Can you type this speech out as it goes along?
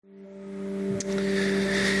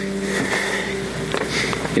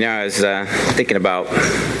I was thinking about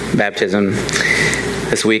baptism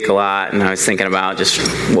this week a lot, and I was thinking about just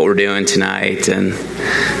what we're doing tonight, and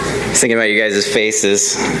I was thinking about you guys'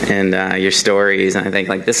 faces and your stories, and I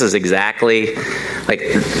think, this is exactly,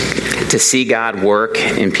 to see God work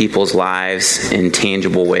in people's lives in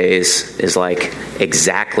tangible ways is,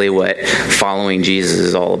 exactly what following Jesus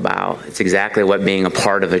is all about. It's exactly what being a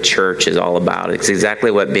part of a church is all about. It's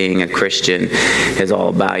exactly what being a Christian is all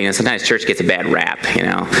about. Sometimes church gets a bad rap,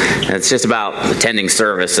 It's just about attending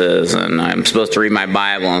services, and I'm supposed to read my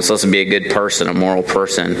Bible, and I'm supposed to be a good person, a moral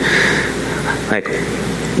person.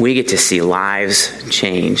 We get to see lives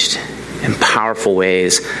changed in powerful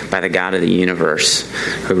ways by the God of the universe,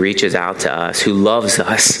 who reaches out to us, who loves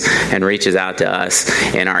us and reaches out to us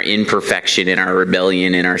in our imperfection, in our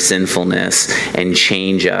rebellion, in our sinfulness, and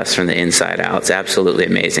change us from the inside out. It's absolutely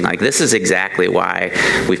amazing. This is exactly why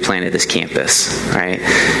we've planted this campus, right?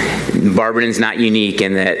 Barberton's not unique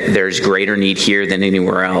in that there's greater need here than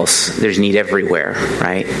anywhere else. There's need everywhere,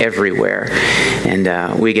 right? Everywhere.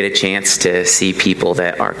 And we get a chance to see people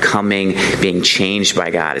that are coming, being changed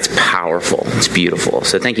by God. It's powerful. It's beautiful.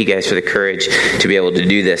 So thank you guys for the courage to be able to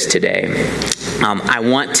do this today. I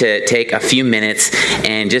want to take a few minutes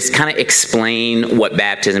and just kind of explain what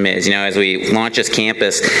baptism is. As we launch this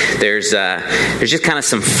campus, there's just kind of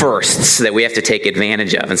some firsts that we have to take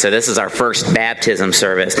advantage of. And so this is our first baptism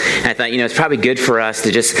service. And I thought, it's probably good for us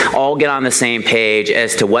to just all get on the same page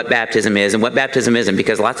as to what baptism is and what baptism isn't,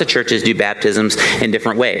 because lots of churches do baptisms in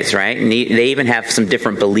different ways, right? And they even have some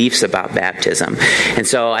different beliefs about baptism. And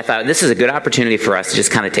so I thought this is a good opportunity for us to just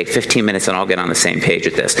kind of take 15 minutes and all get on the same page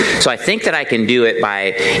with this. So I think that I can do it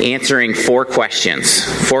by answering four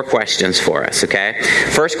questions for us, okay?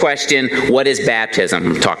 First question, what is baptism?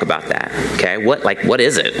 We'll talk about that, okay? What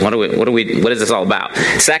is it? What is this all about?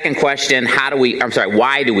 Second question,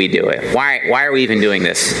 why do we do it? Why are we even doing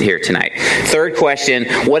this here tonight? Third question,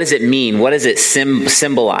 what does it mean? What does it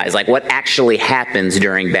symbolize? What actually happens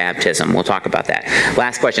during baptism? We'll talk about that.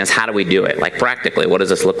 Last question is, how do we do it? Practically, what does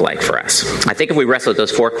this look like for us? I think if we wrestle with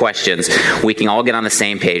those four questions, we can all get on the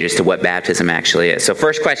same page as to what baptism actually is. So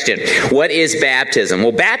first question, what is baptism?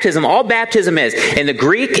 Well, all baptism is, in the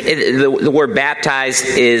Greek, the word baptize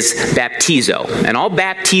is baptizo. And all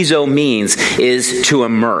baptizo means is to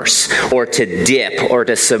immerse, or to dip, or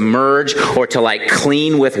to submerge, or to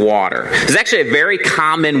clean with water. It's actually a very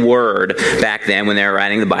common word back then when they were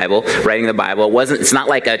writing the Bible. It's not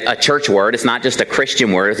like a church word. It's not just a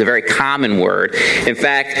Christian word. It's a very common word. In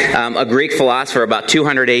fact, a Greek philosopher about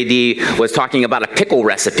 200 AD was talking about a pickle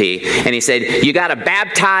recipe, and he said, you got to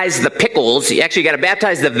baptize the pickles. You got to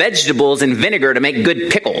baptize the vegetables in vinegar to make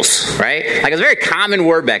good pickles, right? It's a very common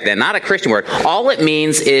word back then, not a Christian word. All it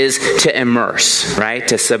means is to immerse, right?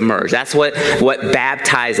 To submerge. That's what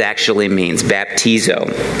baptize actually means,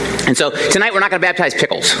 baptizo. And so tonight we're not going to baptize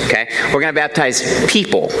pickles, okay? We're going to baptize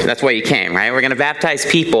people. That's why you came, right? We're going to baptize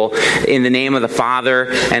people in the name of the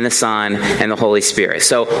Father and the Son and the Holy Spirit.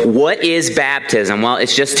 So what is baptism? Well,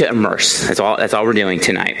 it's just to immerse. That's all we're doing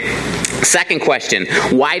tonight. Second question,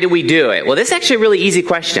 why do we do it? Well, this is actually a really easy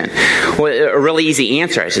question. A really easy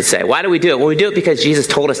answer, I should say. Why do we do it? Well, we do it because Jesus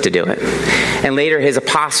told us to do it. And later his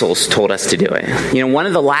apostles told us to do it. One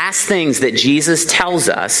of the last things that Jesus tells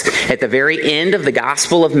us at the very end of the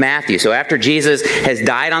Gospel of Matthew, so after Jesus has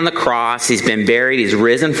died on the cross, he's been buried, he's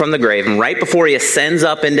risen from the grave, and right before he ascends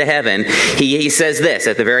up into heaven, he says this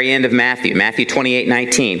at the very end of Matthew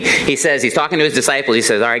 28:19. He says, he's talking to his disciples, he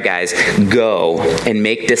says, all right guys, go and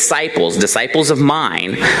make disciples of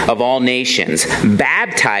mine, of all nations,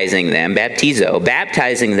 baptizing them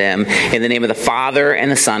in the name of the Father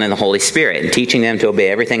and the Son and the Holy Spirit, and teaching them to obey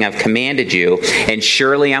everything I've commanded you, and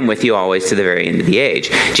surely I'm with you always to the very end of the age.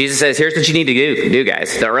 Jesus says, here's what you need to do,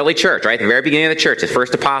 guys. The early church, right? The very beginning of the church, the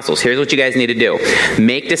first apostles, here's what you guys need to do.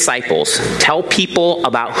 Make disciples. Tell people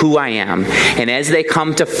about who I am, and as they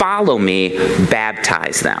come to follow me,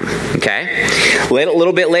 baptize them. Okay? A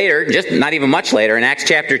little bit later, just not even much later, in Acts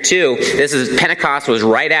chapter 2, Pentecost was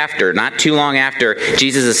right after, not too long after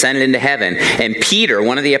Jesus ascended into heaven. And Peter,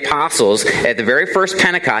 one of the apostles, at the very first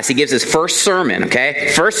Pentecost, he gives his first sermon,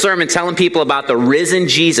 okay? First sermon telling people about the risen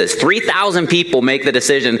Jesus. 3,000 people make the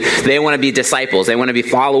decision they want to be disciples. They want to be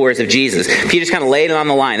followers of Jesus. Peter's kind of laid it on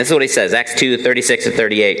the line. This is what he says, Acts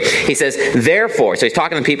 2:36-38. He says, therefore, so he's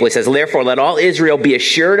talking to people, he says, therefore, let all Israel be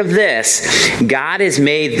assured of this, God has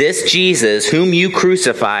made this Jesus, whom you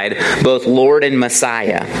crucified, both Lord and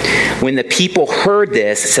Messiah. When the people heard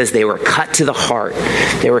this, it says they were cut to the heart.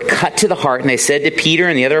 They were cut to the heart, and they said to Peter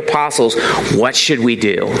and the other apostles, what should we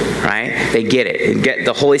do? Right? They get it.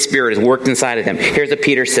 The Holy Spirit has worked inside of them. Here's what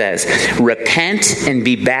Peter says, repent and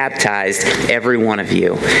be baptized, every one of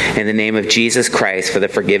you, in the name of Jesus Christ for the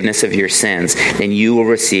forgiveness of your sins, then you will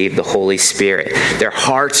receive the Holy Spirit. Their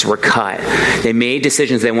hearts were cut. They made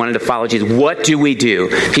decisions. They wanted to follow Jesus. What do we do?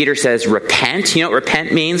 Peter says, repent. You know what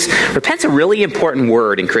repent means? Repent's a really important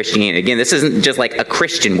word in Christianity. Again, this isn't just like a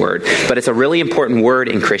Christian word, but it's a really important word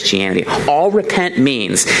in Christianity. All repent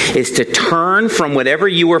means is to turn from whatever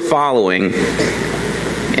you were following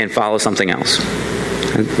and follow something else.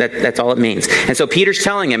 That's all it means. And so Peter's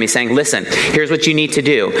telling him, he's saying, listen, here's what you need to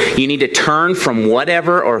do. You need to turn from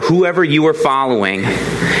whatever or whoever you were following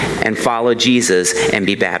and follow Jesus and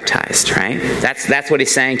be baptized, right? That's what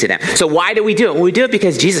he's saying to them. So why do we do it? Well, we do it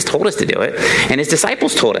because Jesus told us to do it, and his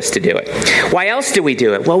disciples told us to do it. Why else do we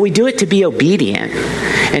do it? Well, we do it to be obedient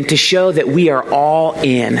and to show that we are all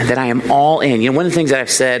in, that I am all in. You know, one of the things that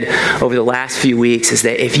I've said over the last few weeks is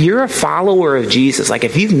that if you're a follower of Jesus, like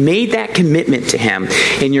if you've made that commitment to him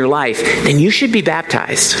in your life, then you should be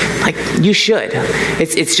baptized. Like, you should.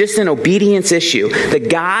 It's just an obedience issue. The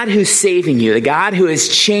God who's saving you, the God who has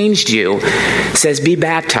changed you, says be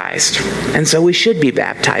baptized. And so we should be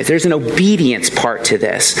baptized. There's an obedience part to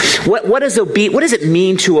this. What does it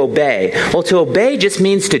mean to obey? Well, to obey just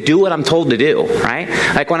means to do what I'm told to do, right?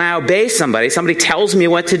 Like when I obey somebody tells me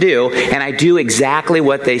what to do, and I do exactly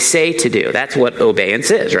what they say to do. That's what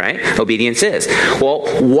obedience is, right? Obedience is. Well,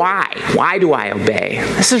 why? Why do I obey?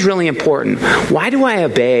 This is really important. Why do I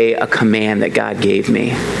obey a command that God gave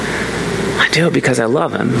me? I do it because I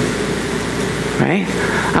love him. Right?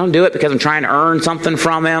 I don't do it because I'm trying to earn something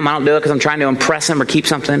from him. I don't do it because I'm trying to impress him or keep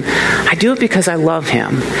something. I do it because I love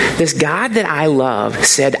him. This God that I love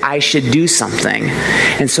said I should do something.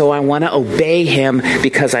 And so I want to obey him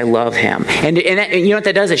because I love him. And you know what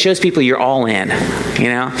that does? It shows people you're all in. You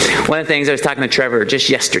know? One of the things I was talking to Trevor just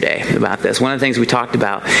yesterday about this, one of the things we talked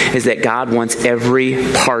about is that God wants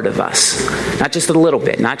every part of us. Not just a little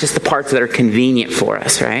bit, not just the parts that are convenient for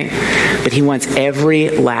us, right? But he wants every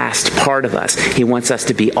last part of us. He wants us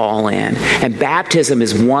to be all in. And baptism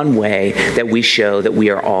is one way that we show that we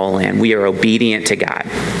are all in. We are obedient to God.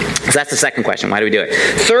 So that's the second question. Why do we do it?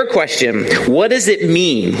 Third question, what does it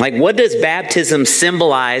mean? Like, what does baptism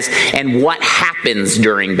symbolize, and what happens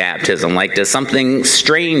during baptism? Like, does something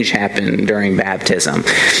strange happen during baptism?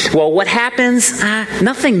 Well, what happens?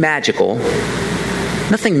 Nothing magical.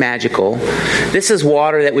 Nothing magical. This is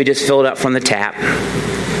water that we just filled up from the tap.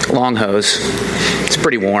 Long hose. It's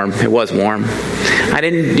pretty warm. It was warm. I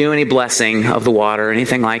didn't do any blessing of the water or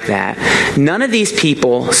anything like that. None of these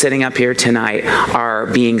people sitting up here tonight are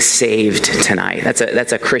being saved tonight.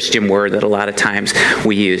 That's a Christian word that a lot of times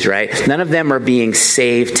we use, right? None of them are being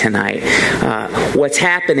saved tonight. What's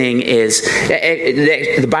happening is,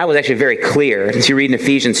 the Bible is actually very clear. If you read in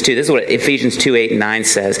Ephesians 2, this is what Ephesians 2, 8, and 9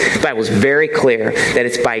 says. The Bible is very clear that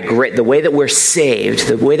it's by the way that we're saved,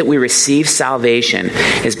 the way that we receive salvation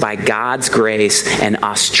is by God's grace and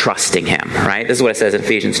us trusting him, right? This is what it says in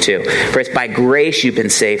Ephesians 2. For it's by grace you've been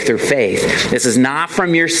saved through faith. This is not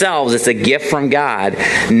from yourselves. It's a gift from God,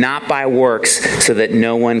 not by works, so that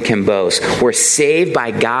no one can boast. We're saved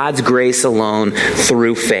by God's grace alone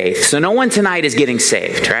through faith. So no one tonight is getting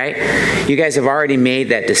saved, right? You guys have already made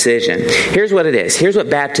that decision. Here's what it is. Here's what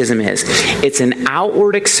baptism is. It's an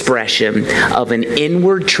outward expression of an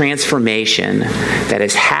inward transformation that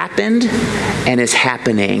has happened and is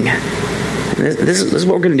happening. This is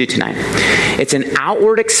what we're going to do tonight. It's an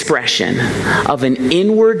outward expression of an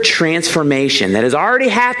inward transformation that has already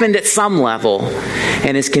happened at some level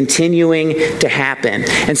and is continuing to happen.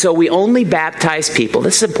 And so we only baptize people.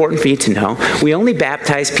 This is important for you to know. We only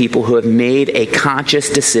baptize people who have made a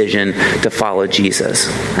conscious decision to follow Jesus.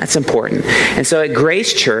 That's important. And so at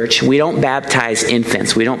Grace Church, we don't baptize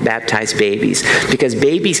infants. We don't baptize babies because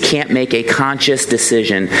babies can't make a conscious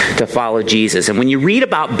decision to follow Jesus. And when you read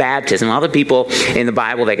about baptism, all the people in the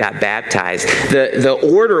Bible that got baptized, the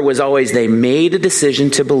order was always they made a decision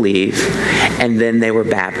to believe and then they were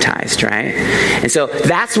baptized, right? And so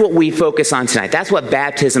that's what we focus on tonight. That's what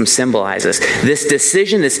baptism symbolizes. This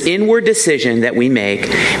decision, this inward decision that we make,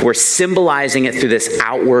 we're symbolizing it through this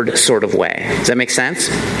outward sort of way. Does that make sense?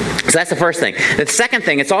 So that's the first thing. The second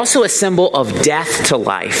thing, it's also a symbol of death to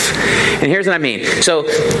life. And here's what I mean. So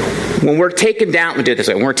when we're taken down, we do it this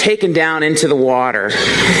way. When we're taken down into the water,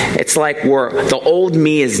 it's like the old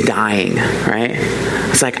me is dying, right?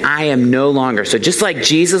 It's like, I am no longer. So just like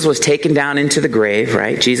Jesus was taken down into the grave,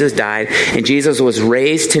 right? Jesus died, and Jesus was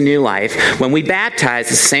raised to new life. When we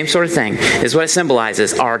baptize, it's the same sort of thing. Is what it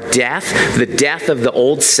symbolizes. Our death, the death of the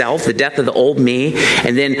old self, the death of the old me.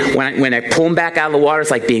 And then when I pull him back out of the water,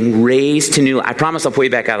 it's like being raised to new life. I promise I'll pull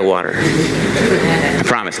you back out of the water. I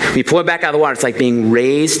promise. When you pull it back out of the water, it's like being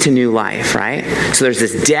raised to new life, right? So there's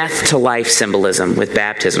this death to life symbolism with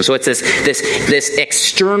baptism. So it's this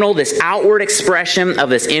external, this outward expression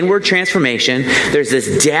of this inward transformation. There's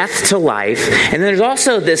this death to life. And then there's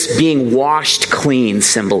also this being washed clean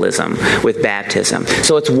symbolism with baptism.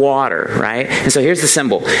 So it's water, right? And so here's the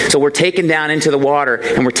symbol. So we're taken down into the water,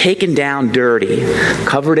 and we're taken down dirty,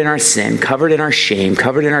 covered in our sin, covered in our shame,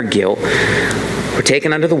 covered in our guilt. We're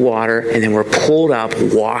taken under the water, and then we're pulled up,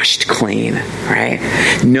 washed clean, right?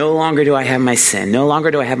 No longer do I have my sin. No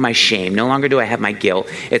longer do I have my shame. No longer do I have my guilt.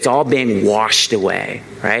 It's all being washed away,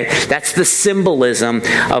 right? That's the symbolism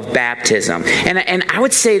of baptism. And I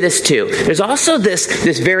would say this too. There's also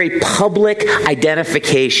this very public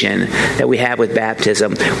identification that we have with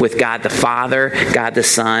baptism with God the Father, God the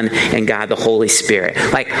Son, and God the Holy Spirit.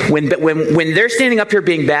 Like when they're standing up here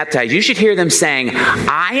being baptized, you should hear them saying,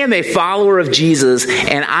 I am a follower of Jesus,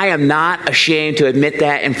 and I am not ashamed to admit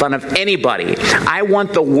that in front of anybody. I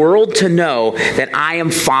want the world to know that I am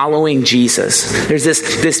following Jesus. There's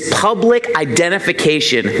this public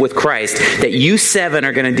identification with Christ that you seven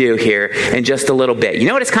are going to do here in just a little bit. You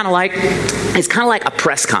know what it's kind of like? It's kind of like a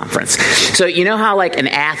press conference. So you know how like an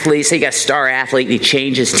athlete, say you got a star athlete, and he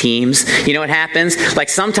changes teams. You know what happens? Like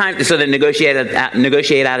sometimes, so they negotiate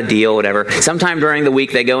out a deal, whatever. Sometime during the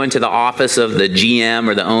week, they go into the office of the GM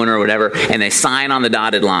or the owner or whatever, and they sign on the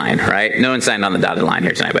dotted line, right? No one signed on the dotted line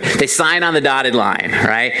here tonight, but they sign on the dotted line,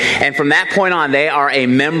 right? And from that point on, they are a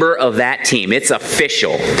member of that team. It's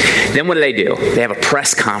official. Then what do? They have a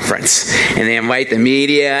press conference, and they invite the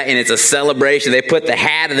media, and it's a celebration. They put the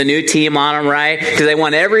hat of the new team on them, right? Because they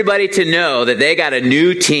want everybody to know that they got a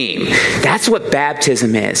new team. That's what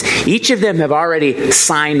baptism is. Each of them have already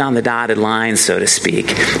signed on the dotted line, so to speak.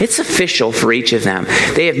 It's official for each of them.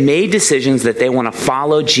 They have made decisions that they want to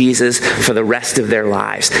follow Jesus for the rest of their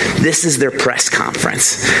lives. This is their press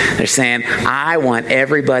conference. They're saying, I want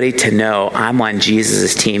everybody to know I'm on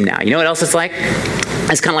Jesus' team now. You know what else it's like?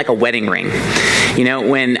 It's kind of like a wedding ring. You know,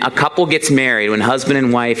 when a couple gets married, when husband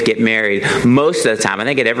and wife get married, most of the time, I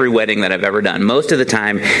think at every wedding that I've ever done, most of the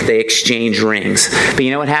time they exchange rings. But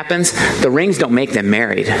you know what happens? The rings don't make them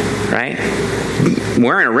married, right?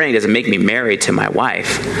 Wearing a ring doesn't make me married to my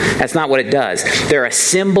wife. That's not what it does. They're a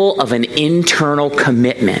symbol of an internal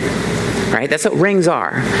commitment. Right? That's what rings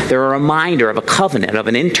are. They're a reminder of a covenant, of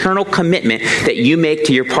an internal commitment that you make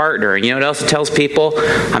to your partner. And you know what else it tells people?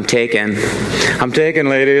 I'm taken,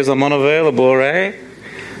 ladies. I'm unavailable, right?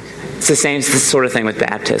 It's the same sort of thing with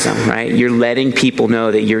baptism, right? You're letting people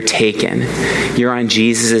know that you're taken. You're on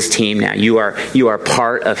Jesus' team now. You are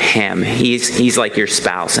part of him. He's like your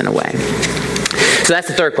spouse in a way. So that's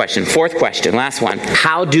the third question. Fourth question, last one.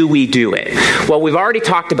 How do we do it? Well, we've already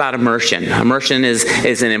talked about immersion. Immersion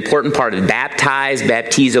is an important part of it. Baptize,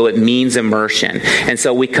 baptizo, it means immersion. And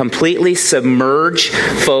so we completely submerge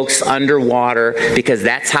folks underwater because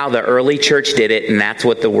that's how the early church did it, and that's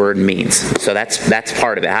what the word means. So that's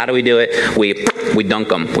part of it. How do we do it? We dunk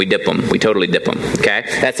them. We dip them. We totally dip them. Okay?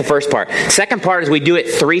 That's the first part. Second part is we do it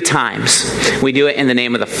 3 times. We do it in the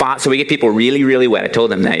name of the Father. So we get people really, really wet. I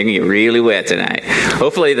told them that. You're going to get really wet tonight.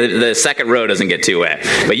 Hopefully the second row doesn't get too wet.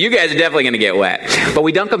 But you guys are definitely going to get wet. But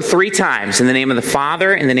we dunk them 3 times in the name of the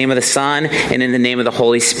Father, in the name of the Son, and in the name of the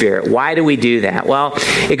Holy Spirit. Why do we do that? Well,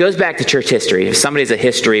 it goes back to church history. If somebody's a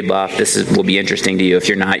history buff, will be interesting to you. If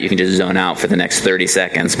you're not, you can just zone out for the next 30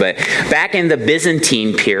 seconds. But back in the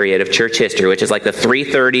Byzantine period of church history, which is like the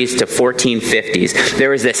 330s to 1450s, there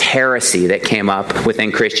was this heresy that came up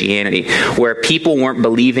within Christianity where people weren't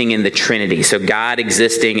believing in the Trinity. So God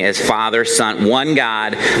existing as Father, Son, one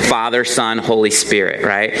God, Father, Son, Holy Spirit,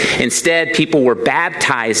 right? Instead, people were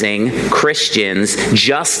baptizing Christians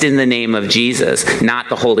just in the name of Jesus, not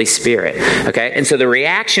the Holy Spirit, okay? And so the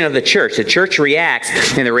reaction of the church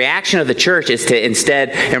reacts, and the reaction of the church is to instead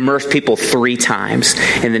immerse people 3 times.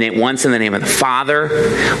 Once in the name of the Father,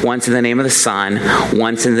 once in the name of the Son,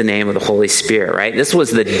 once in the name of the Holy Spirit, right? This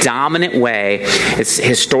was the dominant way, it's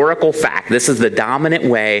historical fact, this is the dominant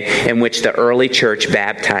way in which the early church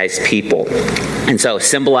baptized people. And so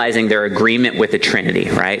symbolizing their agreement with the Trinity,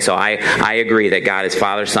 right? So I agree that God is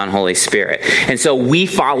Father, Son, Holy Spirit. And so we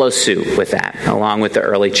follow suit with that, along with the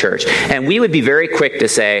early church. And we would be very quick to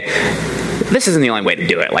say, this isn't the only way to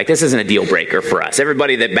do it. Like, this isn't a deal breaker for us.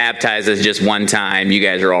 Everybody that baptizes just one time, you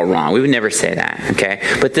guys are all wrong. We would never say that, okay?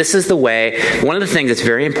 But this is the way. One of the things that's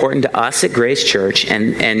very important to us at Grace Church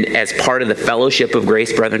and as part of the fellowship of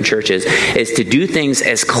Grace Brethren churches is to do things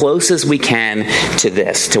as close as we can to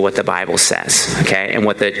this, to what the Bible says, okay? And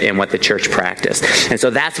what the church practiced. And so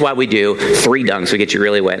that's why we do 3 dunks. We get you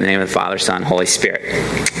really wet in the name of the Father, Son, Holy Spirit.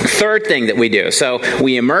 Third thing that we do. So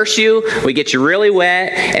we immerse you, we get you really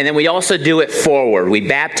wet, and then we also do it forward. We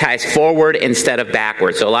baptize forward instead of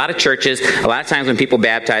backwards. So a lot of churches, a lot of times when people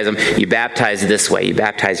baptize them, you baptize this way. You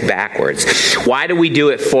baptize backwards. Why do we do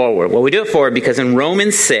it forward? Well, we do it forward because in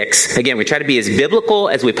Romans 6, again, we try to be as biblical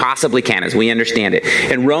as we possibly can, as we understand it.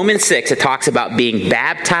 In Romans 6, it talks about being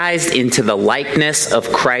baptized into the likeness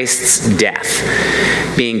of Christ's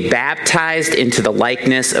death. Being baptized into the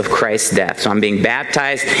likeness of Christ's death. So I'm being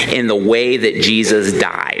baptized in the way that Jesus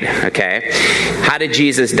died, okay? How did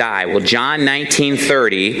Jesus die? Well, John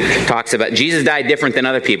 19:30 talks about Jesus died different than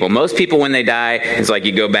other people. Most people, when they die, it's like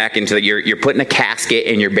you go back into you're put in a casket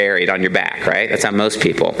and you're buried on your back, right? That's how most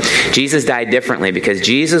people. Jesus died differently because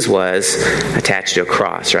Jesus was attached to a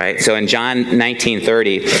cross, right? So in John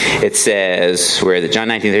 19:30, it says, John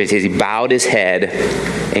 19:30 says he bowed his head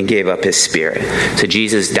and gave up his spirit. So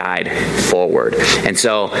Jesus died forward. And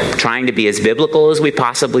so trying to be as biblical as we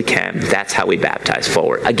possibly can, that's how we baptize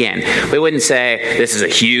forward. Again, we wouldn't say this is a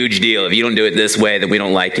huge deal. If you don't do it this way, then we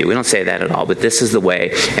don't like you. We don't say that at all. But this is the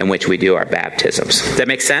way in which we do our baptisms. Does that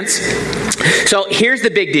make sense? So here's the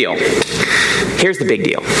big deal. Here's the big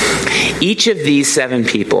deal. Each of these 7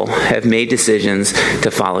 people have made decisions to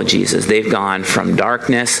follow Jesus. They've gone from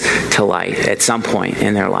darkness to light at some point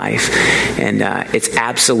in their life. And it's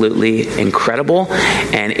absolutely incredible.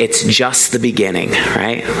 And it's just the beginning,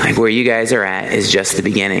 right? Like where you guys are at is just the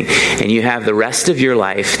beginning. And you have the rest of your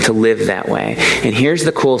life to live that way. And here's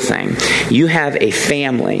the cool thing. You have a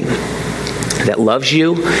family that loves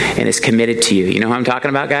you and is committed to you. You know who I'm talking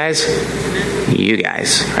about, guys? You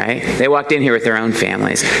guys, right? They walked in here with their own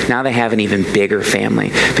families. Now they have an even bigger family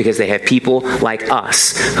because they have people like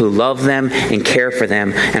us who love them and care for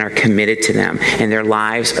them and are committed to them. And their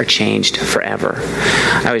lives are changed forever.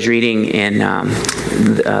 I was reading in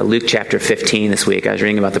Luke chapter 15 this week. I was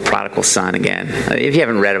reading about the prodigal son again. If you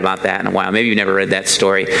haven't read about that in a while, maybe you've never read that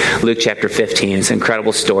story. Luke chapter 15. It's an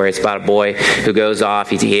incredible story. It's about a boy who goes off.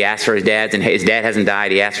 He asks for his dad's, and his dad hasn't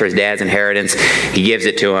died. He asks for his dad's inheritance. He gives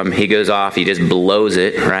it to him. He goes off. He just blows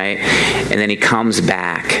it, right? And then he comes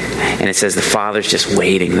back, and it says the father's just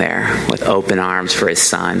waiting there with open arms for his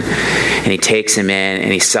son. And he takes him in,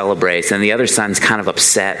 and he celebrates. And the other son's kind of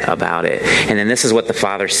upset about it. And then this is what the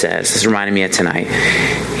father says. This reminded me of tonight.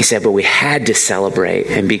 He said, but we had to celebrate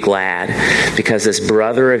and be glad because this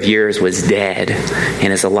brother of yours was dead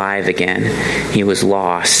and is alive again. He was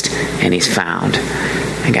lost, and he's found.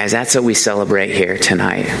 And guys, that's what we celebrate here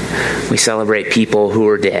tonight. We celebrate people who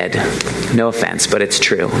are dead. No offense, but it's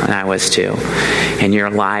true. And I was too. And you're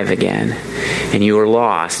alive again. And you were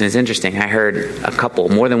lost. And it's interesting. I heard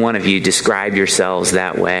more than one of you describe yourselves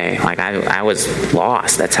that way. Like I was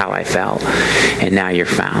lost. That's how I felt. And now you're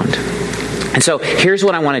found. And so here's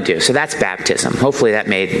what I want to do. So that's baptism. Hopefully that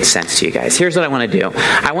made sense to you guys. Here's what I want to do.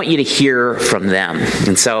 I want you to hear from them.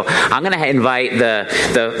 And so I'm going to invite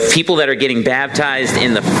the people that are getting baptized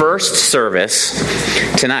in the first service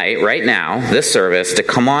tonight, right now, this service, to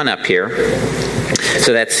come on up here.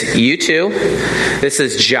 So that's you two. This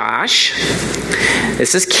is Josh.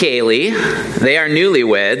 This is Kaylee. They are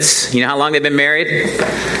newlyweds. You know how long they've been married?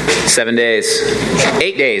 7 days.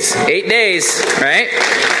 8 days. 8 days, right?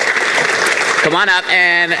 Come on up.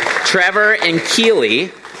 And Trevor and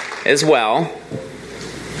Keely as well.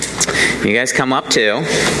 You guys come up too.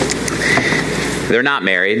 They're not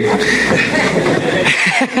married.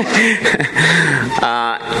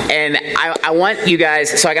 And I want you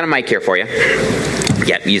guys, so I got a mic here for you.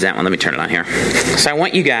 Yeah, use that one. Let me turn it on here. So I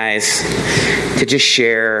want you guys to just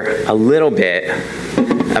share a little bit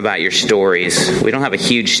about your stories. We don't have a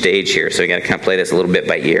huge stage here, so we got to kind of play this a little bit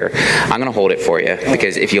by ear. I'm going to hold it for you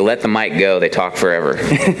because if you let the mic go, they talk forever.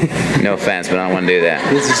 No offense, but I don't want to do that.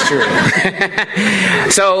 This is true.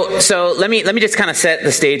 So let me just kind of set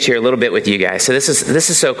the stage here a little bit with you guys. So this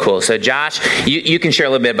is so cool. So Josh, you can share a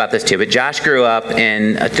little bit about this too. But Josh grew up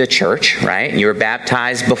in the church, right? You were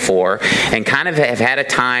baptized before, and kind of have had a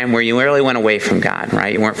time where you really went away from God,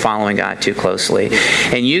 right? You weren't following God too closely,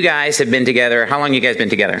 and you guys have been together. How long have you guys been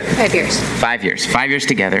together? together? 5 years. 5 years. 5 years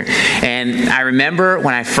together. And I remember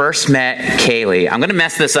when I first met Kaylee. I'm going to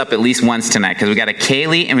mess this up at least once tonight because we got a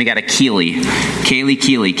Kaylee and we got a Keely.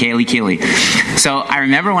 Kaylee. So I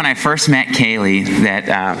remember when I first met Kaylee that,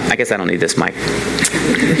 I guess I don't need this mic.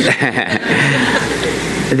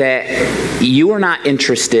 That you were not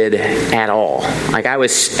interested at all. Like I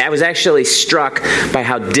was actually struck by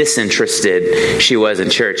how disinterested she was in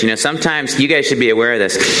church. You know, sometimes you guys should be aware of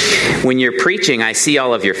this. When you're preaching, I see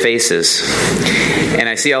all of your faces and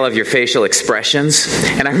I see all of your facial expressions.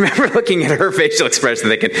 And I remember looking at her facial expression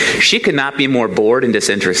thinking, she could not be more bored and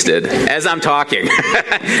disinterested as I'm talking.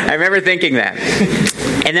 I remember thinking that.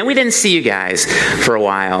 And then we didn't see you guys for a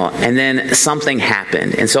while, and then something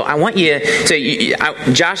happened. And so I want you,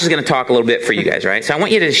 Josh is going to talk a little bit for you guys, right? So I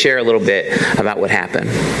want you to share a little bit about what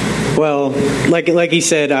happened. Well, like he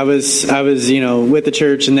said, I was with the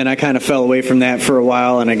church, and then I kind of fell away from that for a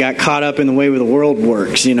while, and I got caught up in the way the world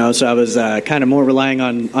works, so I was kind of more relying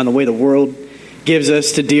on the way the world gives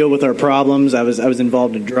us to deal with our problems. I was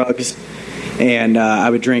involved in drugs, and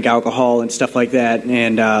I would drink alcohol and stuff like that,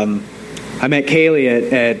 and I met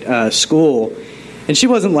Kaylee at school, and she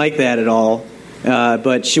wasn't like that at all,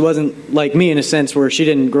 but she wasn't like me in a sense where she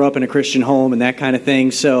didn't grow up in a Christian home and that kind of thing,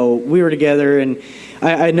 so we were together, and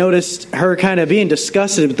I noticed her kind of being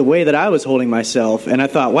disgusted with the way that I was holding myself, and I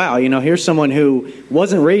thought, wow, here's someone who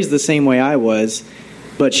wasn't raised the same way I was,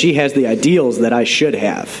 but she has the ideals that I should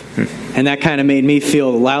have, and that kind of made me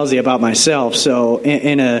feel lousy about myself, so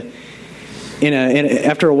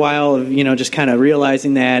after a while of just kind of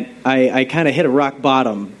realizing that, I kind of hit a rock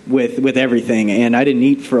bottom with everything, and I didn't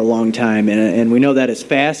eat for a long time, and we know that as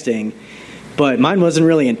fasting, but mine wasn't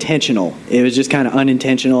really intentional. It was just kind of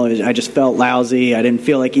unintentional. I just felt lousy. I didn't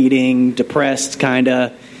feel like eating, depressed kind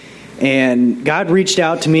of, and God reached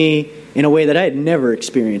out to me in a way that I had never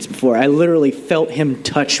experienced before. I literally felt Him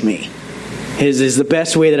touch me. Is the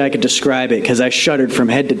best way that I could describe it, because I shuddered from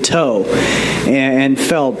head to toe and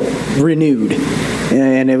felt renewed.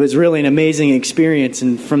 And it was really an amazing experience.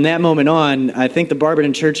 And from that moment on, I think the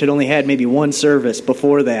Barberton Church had only had maybe one service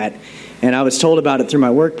before that. And I was told about it through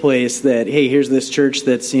my workplace that, hey, here's this church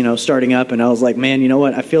that's, starting up. And I was like, man, you know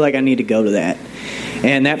what? I feel like I need to go to that.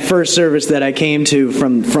 And that first service that I came to,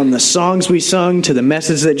 from the songs we sung to the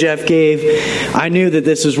message that Jeff gave, I knew that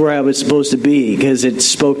this is where I was supposed to be because it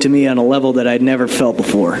spoke to me on a level that I'd never felt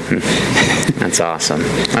before. That's awesome.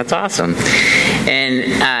 And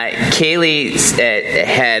Kaylee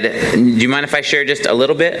do you mind if I share just a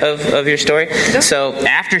little bit of your story? Sure. So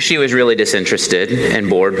after she was really disinterested and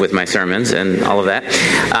bored with my sermons and all of that,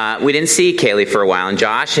 we didn't see Kaylee for a while. And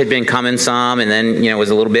Josh had been coming some and then, was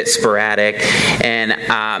a little bit sporadic. And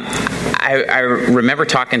I remember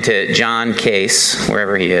talking to John Case,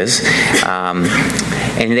 wherever he is,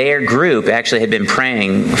 and their group actually had been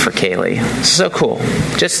praying for Kaylee. So cool.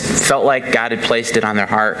 Just felt like God had placed it on their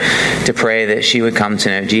heart to pray that she would come to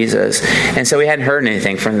know Jesus. And so we hadn't heard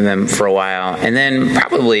anything from them for a while. And then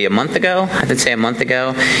probably a month ago,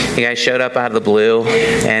 you guys showed up out of the blue,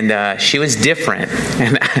 and she was different.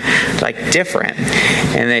 And different.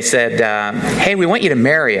 And they said, hey, we want you to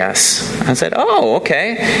marry us. I said, oh,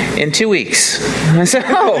 okay, in 2 weeks. I said,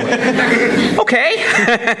 oh, okay.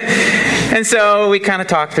 And so we kind of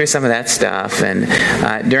talked through some of that stuff. And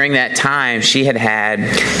during that time, she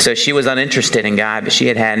was uninterested in God, but she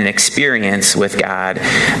had an experience with God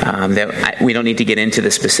that we don't need to get into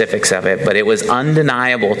the specifics of it, but it was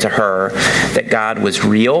undeniable to her that God was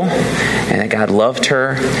real and that God loved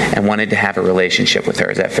her and wanted to have a relationship with her.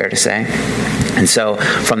 Is that fair to say? And so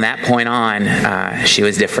from that point on, she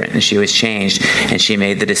was different and she was changed, and she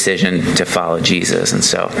made the decision to follow Jesus. And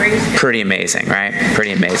so pretty amazing, right?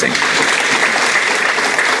 Pretty amazing.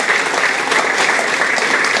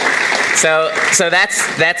 So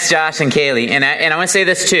that's Josh and Kaylee, and I want to say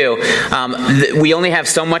this too. We only have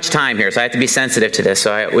so much time here, so I have to be sensitive to this.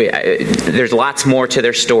 So there's lots more to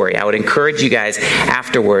their story. I would encourage you guys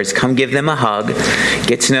afterwards, come give them a hug,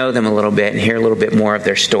 get to know them a little bit, and hear a little bit more of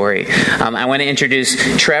their story. I want to introduce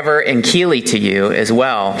Trevor and Keely to you as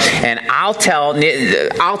well, and I'll tell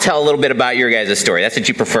a little bit about your guys' story. That's what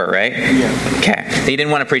you prefer, right? Yeah. Okay. You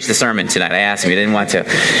didn't want to preach the sermon tonight. I asked him. You didn't want to.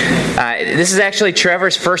 This is actually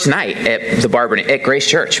Trevor's first night at the Barberton, at Grace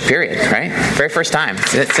Church, period, right? Very first time.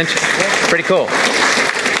 It's pretty cool.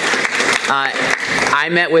 I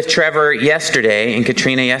met with Trevor yesterday and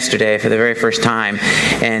Katrina yesterday for the very first time,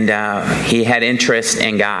 and he had interest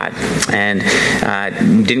in God, and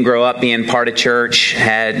didn't grow up being part of church,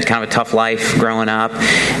 had kind of a tough life growing up,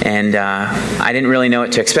 and I didn't really know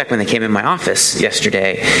what to expect when they came in my office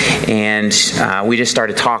yesterday, and we just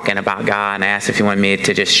started talking about God, and I asked if he wanted me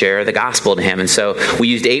to just share the gospel to him, and so we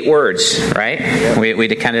used 8 words, right? Yeah. We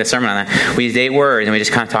did kind of a sermon on that. We used 8 words, and we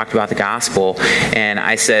just kind of talked about the gospel, and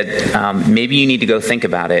I said, maybe you need to go think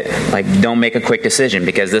about it. Like, don't make a quick decision,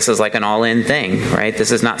 because this is like an all-in thing, right?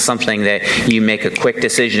 This is not something that you make a quick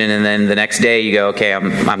decision and then the next day you go, okay,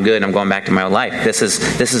 I'm good, I'm going back to my old life. This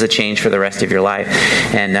is a change for the rest of your life.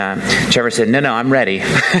 And Trevor said, no, I'm ready.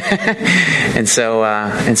 and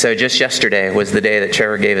so just yesterday was the day that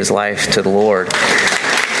Trevor gave his life to the Lord.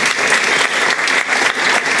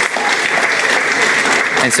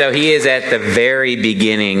 And so he is at the very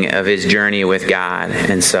beginning of his journey with God.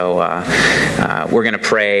 And so we're going to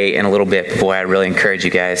pray in a little bit. Boy, I really encourage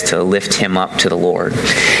you guys to lift him up to the Lord.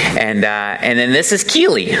 And then this is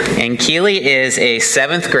Keely. And Keely is a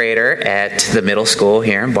 7th grader at the middle school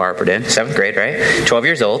here in Barberton. 7th grade, right? 12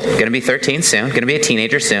 years old. Going to be 13 soon. Going to be a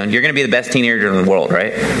teenager soon. You're going to be the best teenager in the world,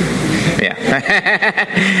 right? Yeah.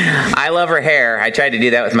 I love her hair. I tried to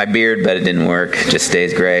do that with my beard, but it didn't work. It just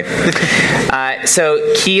stays gray.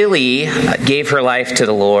 So Keely gave her life to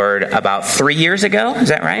the Lord about 3 years ago. Is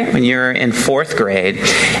that right? When you were in 4th grade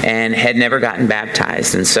and had never gotten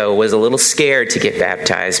baptized. And so was a little scared to get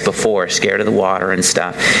baptized before, scared of the water and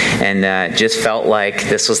stuff. And just felt like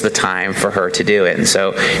this was the time for her to do it. And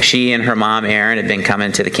so she and her mom, Erin, had been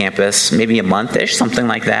coming to the campus maybe a month-ish, something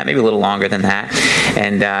like that, maybe a little longer than that.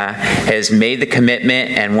 And has made the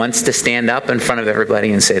commitment and wants to stand up in front of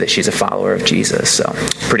everybody and say that she's a follower of Jesus. So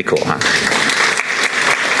pretty cool, huh?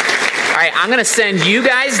 All right, I'm going to send you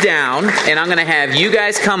guys down, and I'm going to have you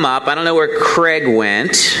guys come up. I don't know where Craig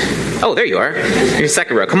went. Oh, there you are. You're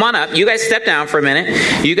second row. Come on up. You guys step down for a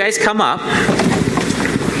minute. You guys come up.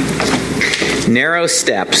 Narrow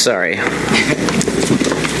step, sorry.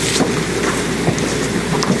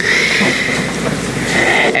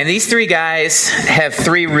 And these 3 guys have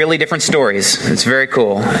 3 really different stories. It's very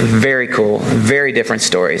cool. Very cool. Very different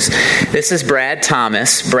stories. This is Brad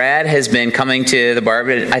Thomas. Brad has been coming to the bar,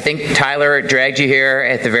 but I think Tyler dragged you here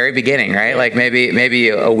at the very beginning, right? Like maybe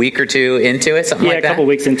a week or 2 into it, something like that? Yeah, a couple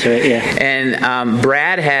weeks into it, yeah. And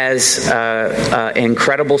Brad has an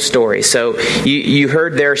incredible story. So you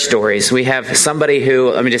heard their stories. We have somebody who,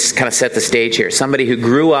 let me just kind of set the stage here, somebody who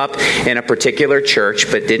grew up in a particular church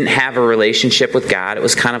but didn't have a relationship with God. It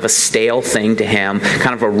was kind of a stale thing to him,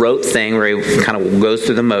 kind of a rote thing where he kind of goes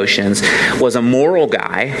through the motions, was a moral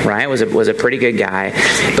guy, right? Was a pretty good guy.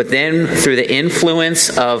 But then through the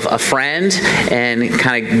influence of a friend and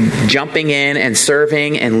kind of jumping in and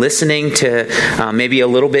serving and listening to maybe a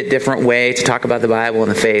little bit different way to talk about the Bible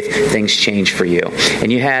and the faith, things changed for you.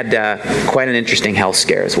 And you had quite an interesting health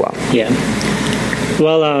scare as well. Yeah.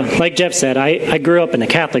 Well, like Jeff said, I grew up in a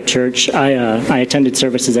Catholic church. I attended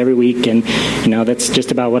services every week, and that's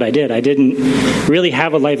just about what I did. I didn't really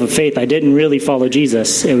have a life of faith. I didn't really follow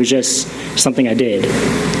Jesus. It was just something I did,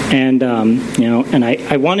 and and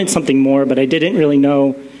I wanted something more, but I didn't really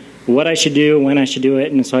know what I should do, when I should do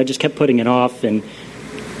it, and so I just kept putting it off, and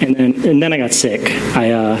then I got sick.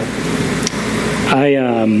 I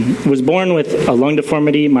was born with a lung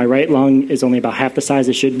deformity. My right lung is only about half the size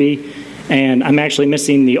it should be. And I'm actually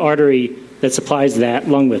missing the artery that supplies that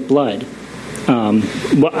lung with blood.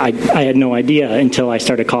 I had no idea until I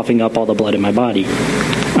started coughing up all the blood in my body.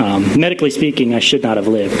 Medically speaking, I should not have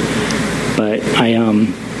lived. But I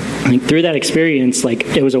think through that experience,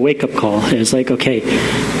 it was a wake-up call. It was like, okay,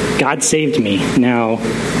 God saved me. Now,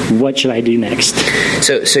 what should I do next?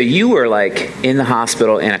 So you were in the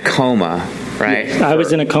hospital in a coma, right? Yeah, I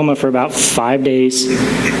was in a coma for about 5 days.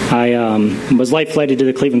 I was life flighted to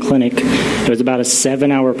the Cleveland Clinic. It was about a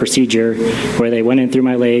 7-hour procedure where they went in through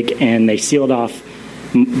my leg and they sealed off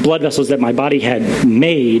blood vessels that my body had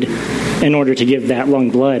made in order to give that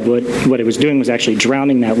lung blood. What it was doing was actually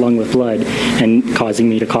drowning that lung with blood and causing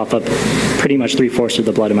me to cough up pretty much 3/4 of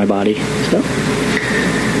the blood in my body. So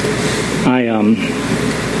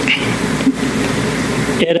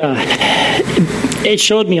it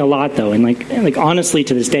showed me a lot, though, and honestly,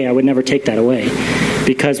 to this day, I would never take that away,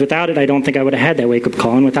 because without it, I don't think I would have had that wake-up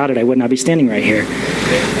call, and without it, I would not be standing right here.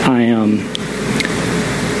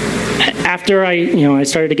 After I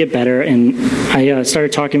started to get better, and I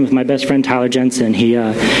started talking with my best friend Tyler Jensen. He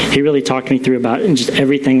really talked me through about just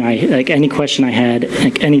everything any question I had,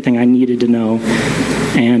 anything I needed to know,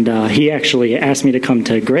 and he actually asked me to come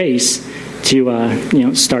to Grace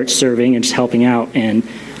to start serving and just helping out. And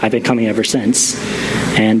I've been coming ever since.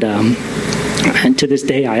 And to this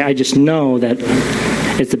day, I just know that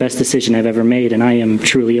it's the best decision I've ever made, and I am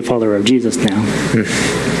truly a follower of Jesus now.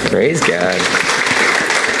 Praise God.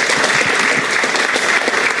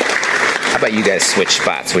 How about you guys switch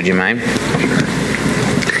spots? Would you mind?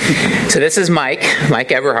 So this is Mike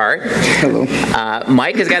Eberhardt. Hello.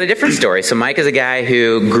 Mike has got a different story. So Mike is a guy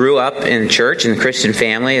who grew up in church and the Christian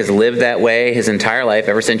family, has lived that way his entire life,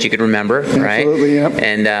 ever since you could remember, right? Absolutely, yep.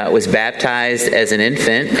 And was baptized as an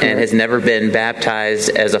infant. Correct. And has never been baptized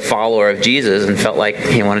as a follower of Jesus, and felt like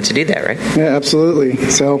he wanted to do that, right? Yeah, absolutely.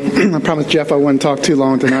 So I promised Jeff I wouldn't talk too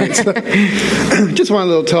long tonight. So just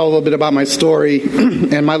wanted to tell a little bit about my story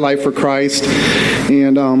and my life for Christ.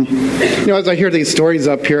 And, as I hear these stories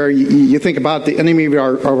up here, you think about the enemy of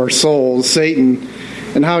our souls, Satan,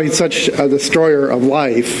 and how he's such a destroyer of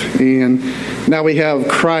life. And now we have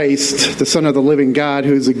Christ, the Son of the living God,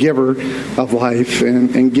 who's a giver of life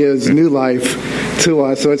and gives new life to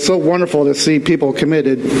us. So it's so wonderful to see people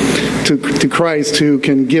committed to Christ who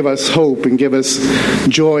can give us hope and give us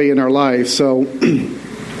joy in our life. So...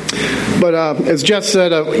 But as Jeff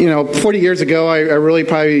said, 40 years ago, I really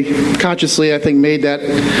probably consciously, I think, made that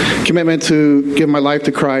commitment to give my life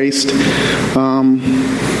to Christ.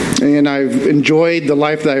 And I've enjoyed the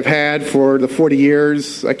life that I've had for the 40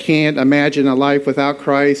 years. I can't imagine a life without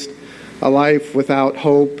Christ, a life without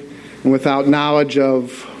hope, and without knowledge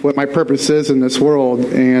of what my purpose is in this world.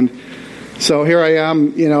 And so here I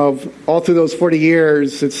am, all through those 40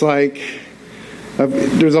 years, it's like...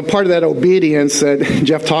 there's a part of that obedience that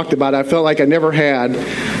Jeff talked about I felt like I never had.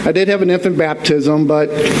 I did have an infant baptism, but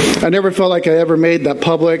I never felt like I ever made that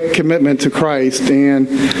public commitment to Christ. And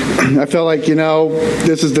I felt like,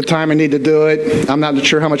 this is the time I need to do it. I'm not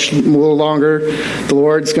sure how much longer the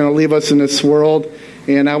Lord's going to leave us in this world.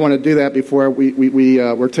 And I want to do that before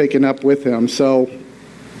we're taken up with Him. So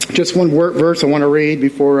just one verse I want to read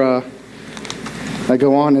before I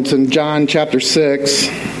go on. It's in John chapter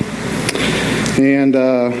 6. And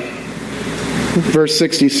verse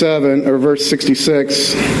 67 or verse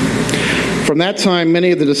 66. From that time,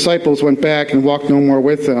 many of the disciples went back and walked no more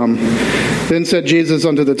with them. Then said Jesus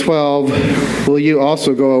unto the 12, Will you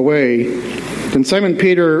also go away? Then Simon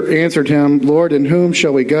Peter answered him, Lord, in whom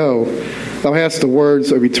shall we go? Thou hast the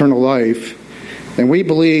words of eternal life. And we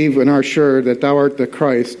believe and are sure that thou art the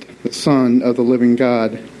Christ, the Son of the living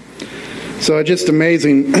God. So it's just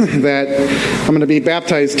amazing that I'm going to be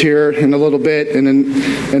baptized here in a little bit in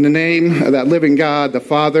the name of that living God, the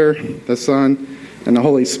Father, the Son, and the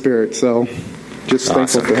Holy Spirit. So just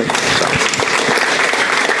awesome. Thankful for that.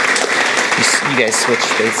 You guys switch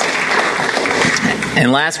spaces.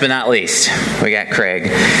 And last but not least, we got Craig.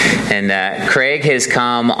 And Craig has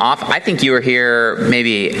come off, I think you were here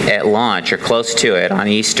maybe at launch or close to it on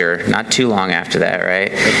Easter, not too long after that, right?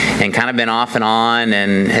 And kind of been off and on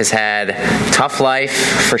and has had tough life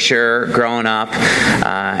for sure growing up,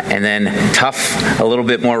 and then tough a little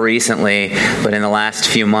bit more recently, but in the last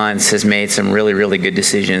few months has made some really, really good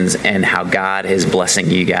decisions and how God is blessing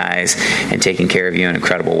you guys and taking care of you in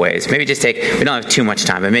incredible ways. Maybe just we don't have too much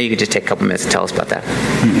time, but maybe you could just take a couple minutes to tell us about that.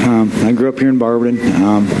 I grew up here in Barberton.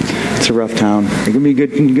 It's a rough town. It can be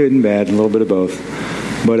good and bad, a little bit of both.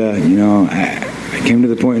 But, I came to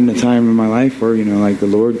the point in the time in my life where, the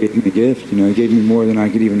Lord gave me a gift. He gave me more than I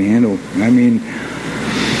could even handle. I mean,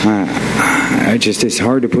 it's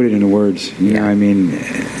hard to put it into words.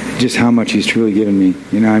 Just how much He's truly given me.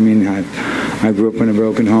 I grew up in a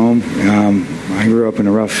broken home. I grew up in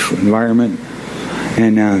a rough environment.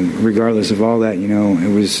 And regardless of all that, it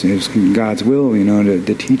was God's will,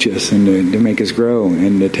 to teach us and to make us grow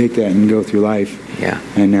and to take that and go through life. Yeah.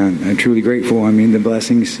 And I'm truly grateful. The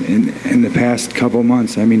blessings in the past couple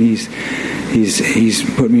months. He's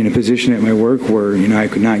put me in a position at my work where I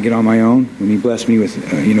could not get on my own. When He blessed me with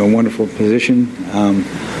a wonderful position,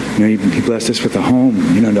 He blessed us with a home.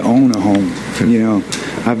 To own a home.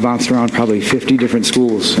 I've bounced around probably 50 different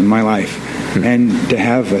schools in my life. And to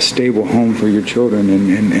have a stable home for your children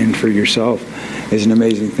and for yourself is an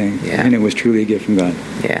amazing thing. Yeah. And it was truly a gift from God.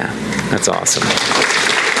 Yeah, that's awesome.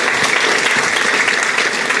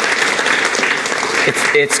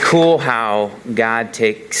 It's cool how God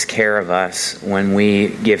takes care of us when we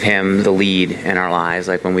give Him the lead in our lives,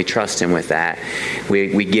 like when we trust Him with that.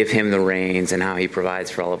 We give Him the reins and how He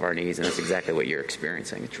provides for all of our needs, and that's exactly what you're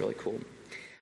experiencing. It's really cool.